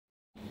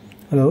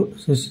Hello,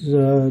 this is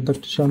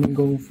Dr. Xiaoming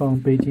Gong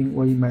from Beijing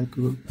Wei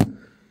Group.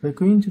 We're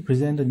going to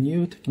present a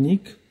new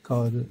technique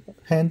called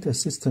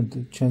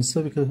hand-assisted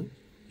transcervical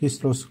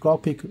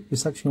hysteroscopic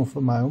resection of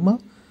myoma.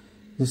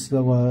 This is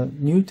our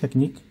new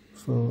technique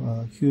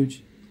for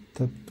huge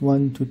type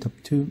 1 to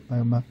type 2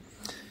 myoma.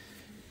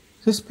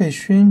 This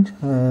patient,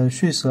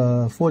 she's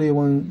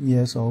 41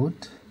 years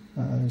old.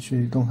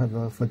 She don't have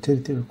a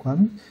fertility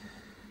requirement.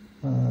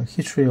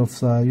 History of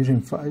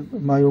uterine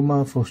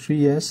myoma for 3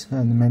 years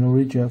and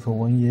menorrhagia for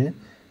 1 year,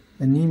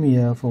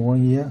 anemia for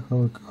 1 year.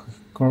 Her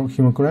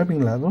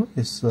hemoglobin level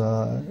is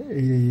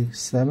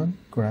 87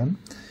 gram.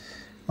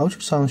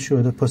 Ultrasound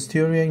showed the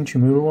posterior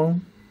intramural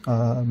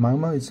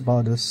myoma is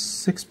about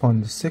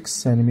 6.6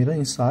 centimeter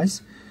in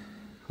size.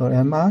 Her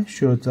MR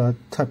showed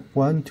type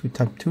 1 to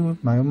type 2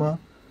 myoma,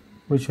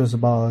 which was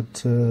about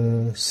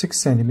 6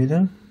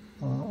 centimeter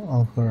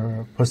on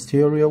her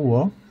posterior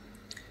wall.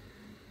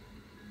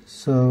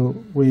 So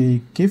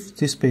we give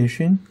this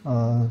patient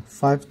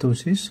 5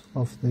 doses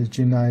of the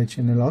GnRH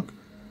analog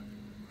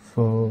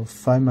for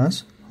 5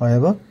 months.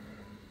 However,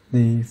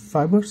 the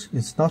fibers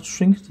is not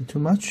shrinked too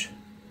much.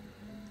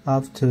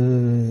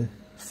 After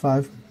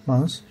 5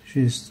 months,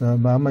 she's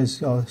myoma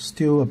is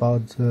still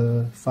about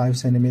 5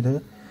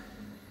 centimeter.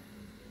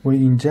 We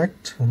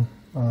inject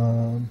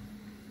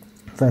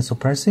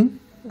vasopressin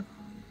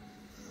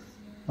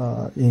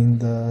in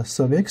the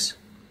cervix.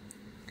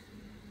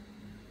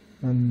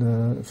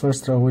 And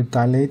first we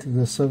dilate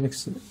the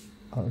cervix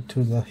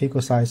to the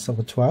Hegel size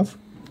of 12.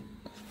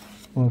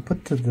 We'll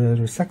put the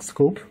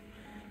resectoscope.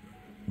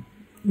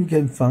 You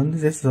can find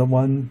this is a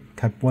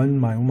type 1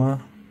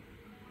 myoma,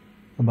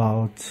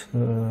 about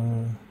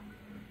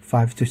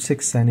 5 to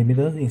 6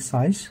 centimeters in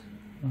size.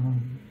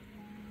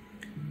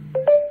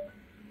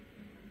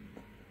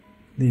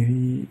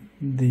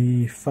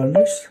 The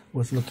fundus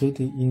was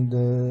located in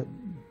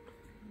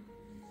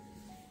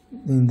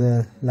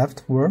the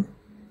left wall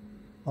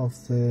of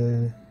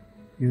the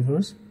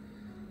uterus.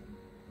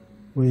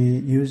 We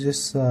use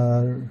this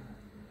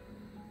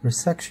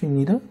resection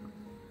needle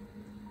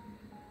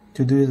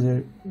to do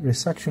the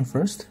resection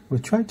first. We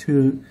try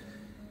to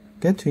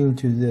get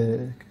into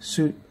the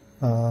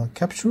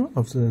capsule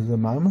of the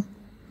myoma.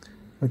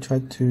 We try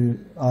to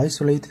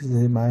isolate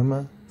the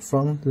myoma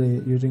from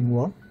the uterine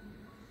wall.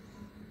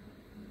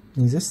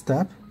 In this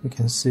step, we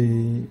can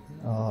see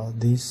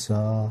this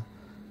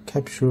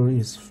capsule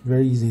is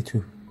very easy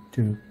to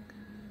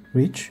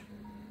reach.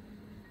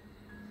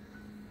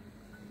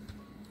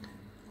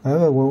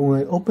 However, when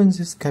we open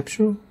this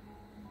capsule,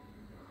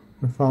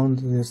 we found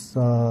this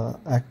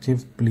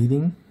active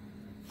bleeding.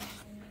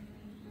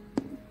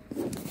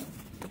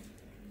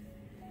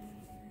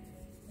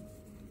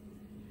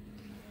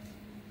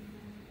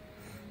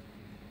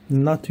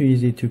 Not too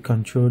easy to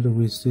control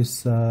with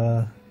this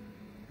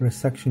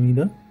resection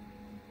needle.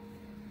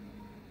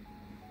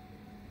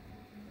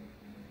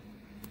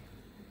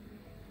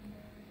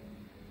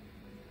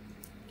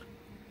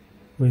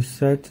 We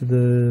set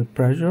the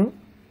pressure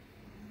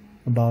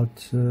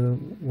about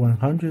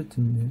 100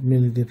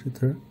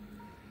 milliliter.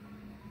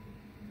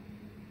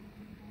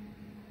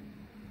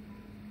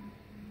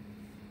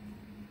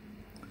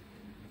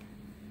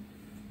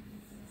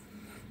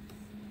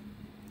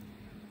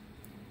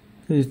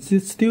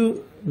 It's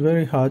still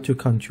very hard to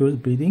control the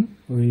bleeding.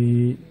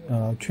 We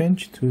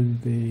change to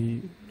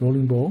the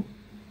rolling ball.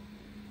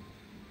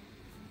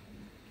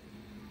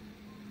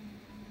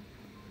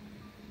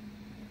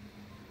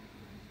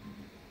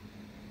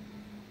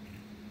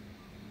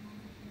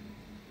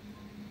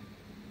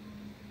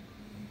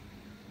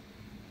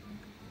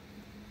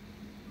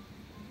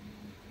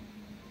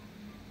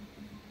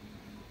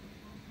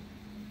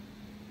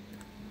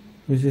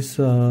 With this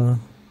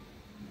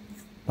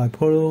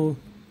bipolar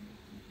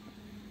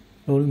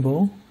rolling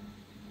ball,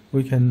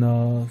 we can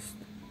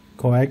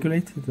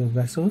coagulate the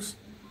vessels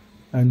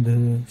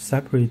and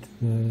separate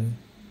the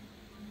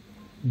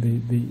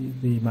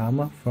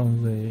myoma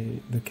from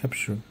the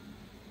capsule.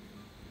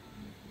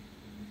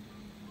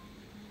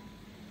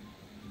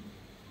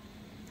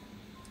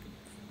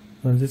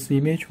 On this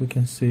image, we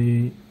can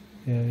see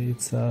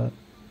it's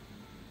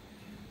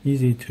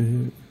easy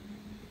to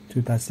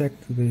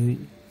dissect the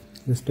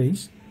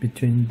space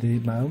between the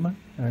myoma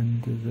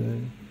and the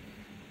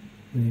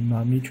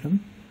myometrium.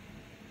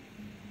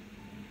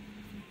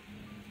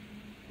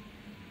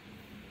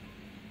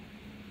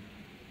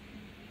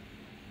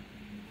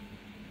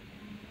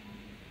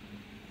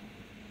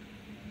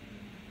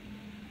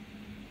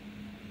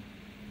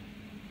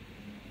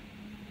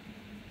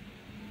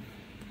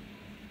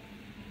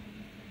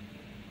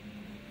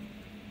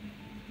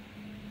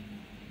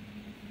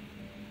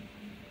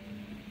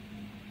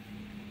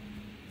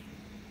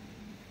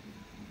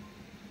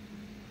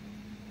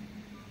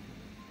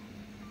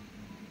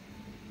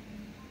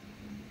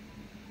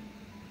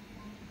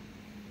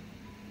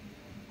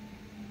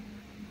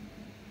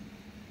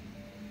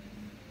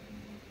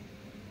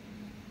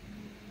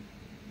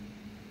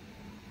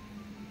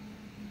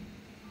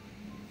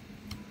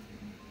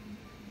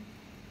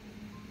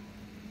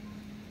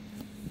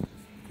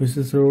 With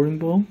this rolling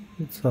ball,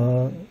 it's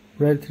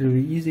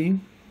relatively easy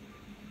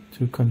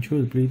to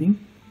control the bleeding.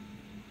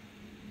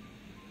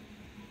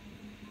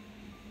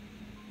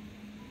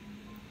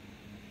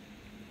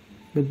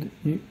 But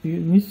you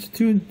need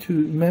to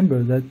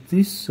remember that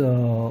this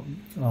the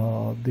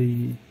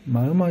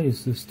myoma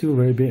is still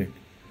very big.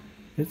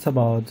 It's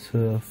about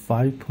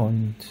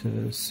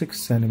 5.6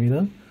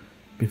 centimeter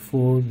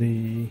before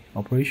the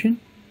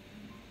operation,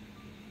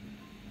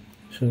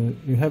 so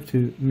you have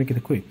to make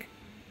it quick.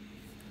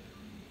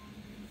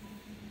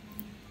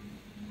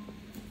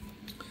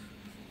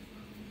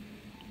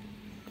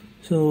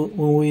 So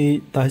when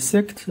we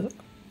dissect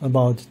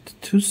about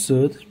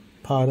 2/3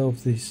 part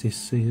of this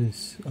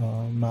is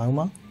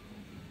myoma,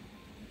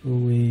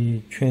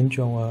 we change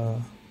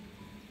our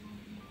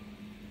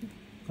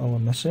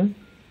method.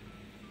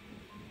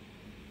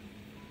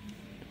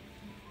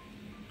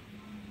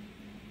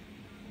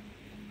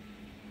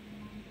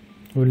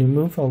 We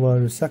remove our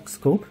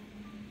resectoscope,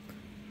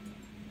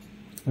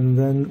 and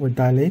then we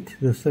dilate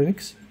the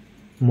cervix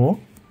more,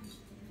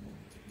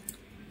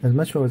 as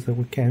much as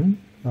we can.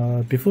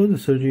 Before the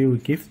surgery, we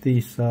give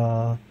this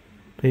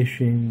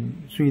patient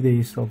 3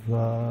 days of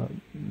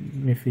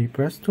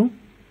mifepristone,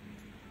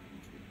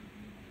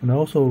 and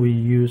also we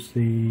use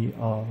the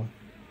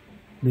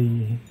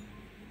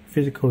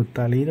physical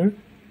dilator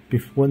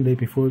 1 day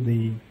before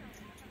the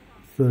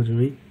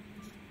surgery.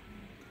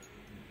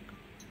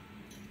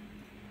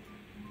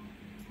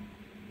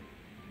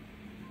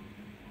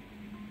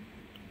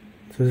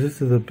 So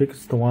this is the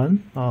biggest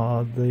one,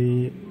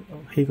 the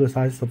Hegel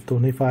size of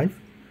 25.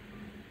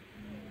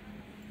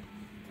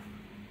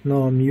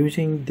 Now I'm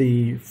using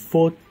the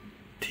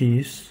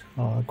 40s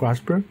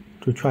grasper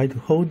to try to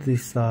hold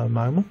this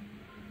myoma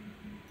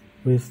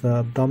with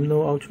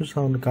abdominal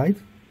ultrasound guide.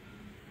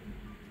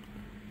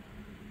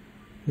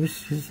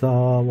 This is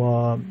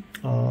our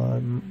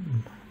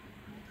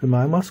the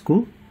myoma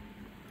screw.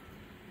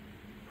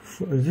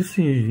 This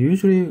is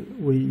usually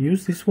we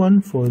use this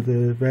one for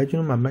the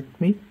vaginal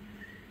mammectomy.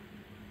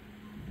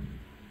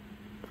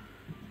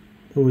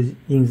 We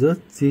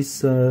insert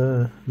this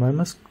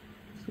myoma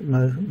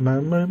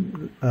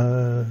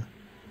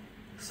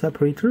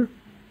separator.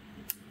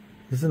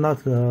 This is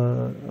not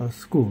a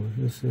screw,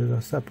 this is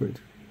a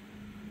separator.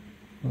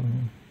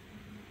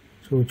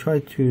 So we try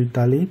to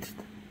dilate,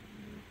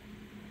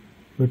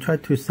 we try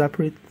to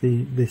separate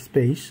the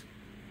space.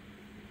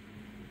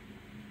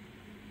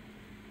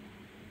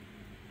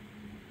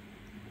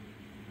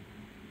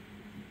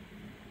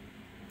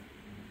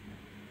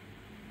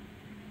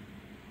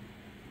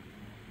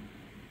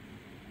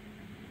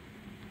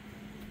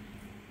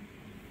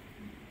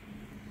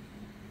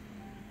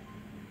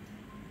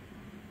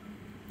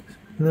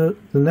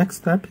 The next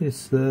step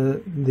is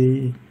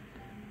the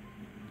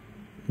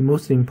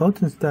most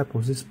important step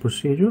of this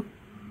procedure.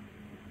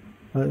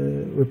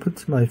 We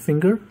put my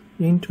finger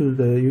into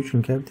the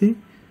uterine cavity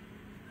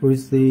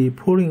with the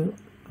pulling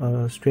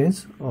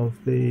strength of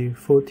the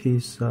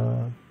 40s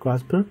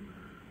grasper.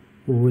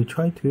 We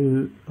try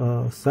to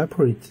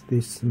separate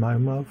this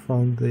myoma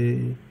from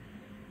the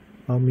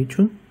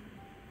meatrium,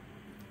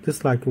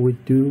 just like we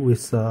do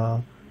with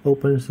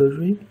open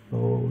surgery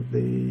or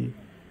the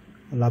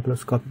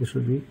laparoscopic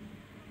surgery.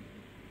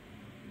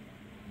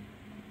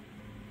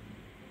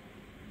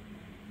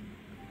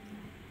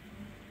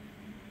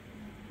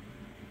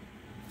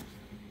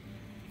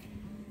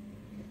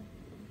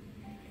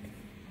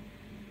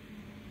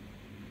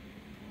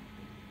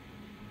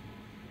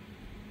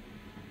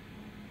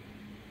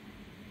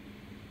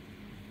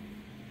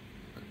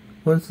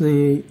 Once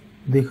the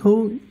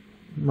whole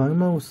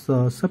myoma was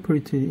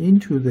separated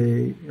into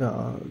the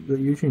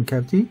uterine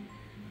cavity,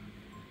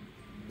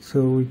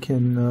 so we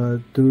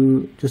can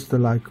do just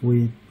like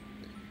we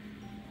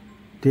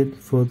did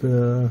for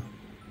the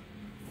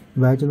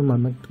vaginal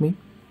mammectomy.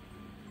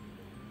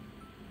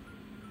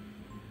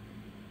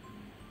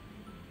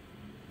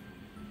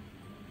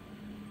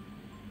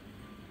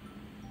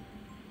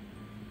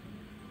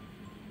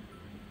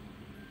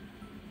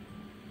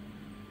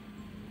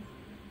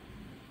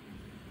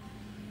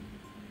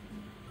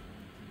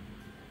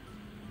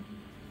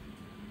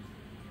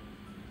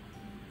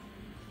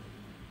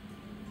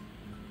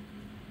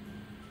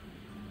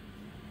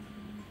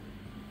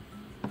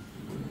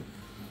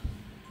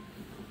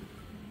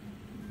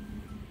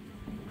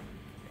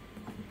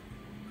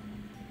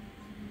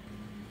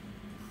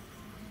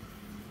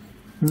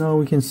 Now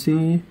we can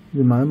see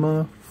the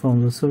myoma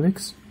from the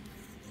cervix.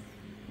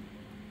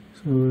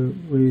 So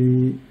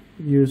we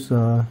use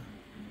the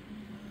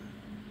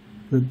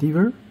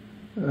lever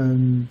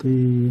and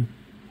the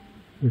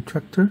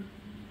retractor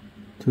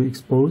to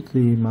expose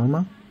the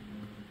myoma.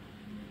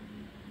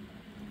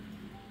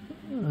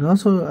 And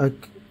also I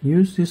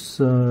use this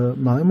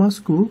myoma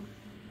screw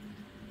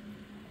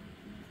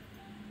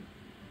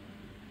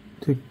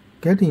to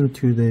get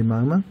into the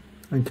myoma,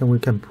 and we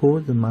can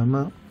pull the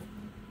myoma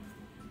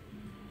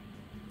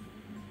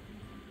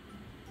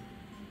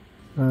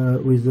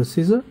with the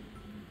scissor.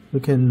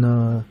 We can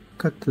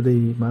cut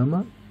the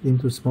myoma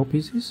into small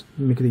pieces,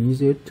 make it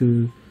easier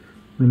to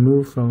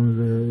removed from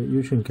the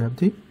uterine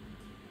cavity.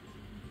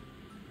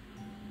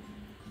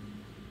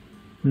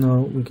 Now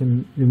we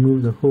can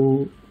remove the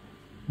whole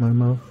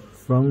myoma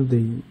from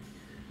the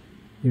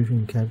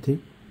uterine cavity.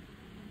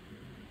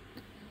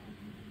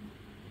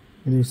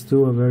 It is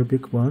still a very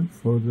big one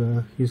for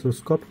the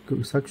hysteroscopic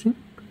resection.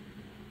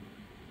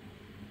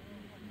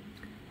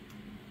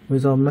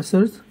 With our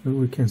method,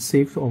 we can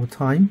save our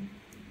time.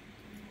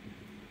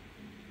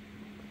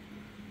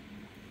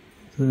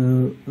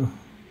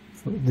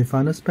 For the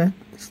final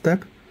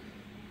step,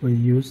 we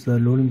use the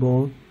rolling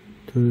ball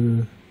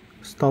to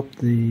stop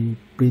the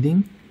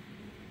bleeding.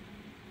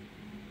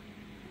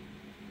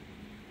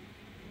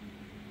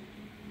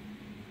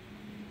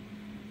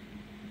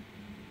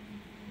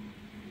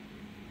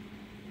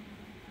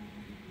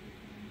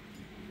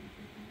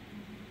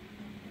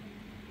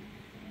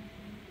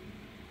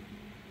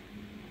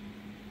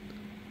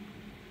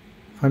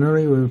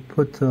 Finally, we'll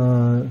put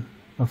a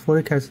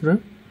Foley catheter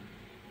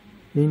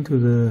into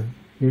the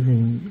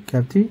uterine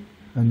cavity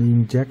and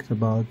inject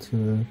about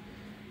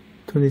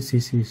 20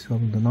 cc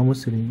of the normal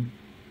saline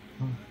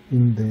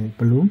in the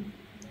balloon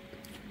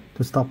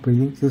to stop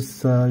bleeding.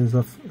 This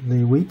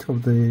the weight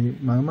of the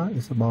myoma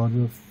is about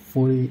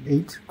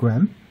 48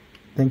 grams.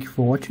 Thank you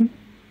for watching.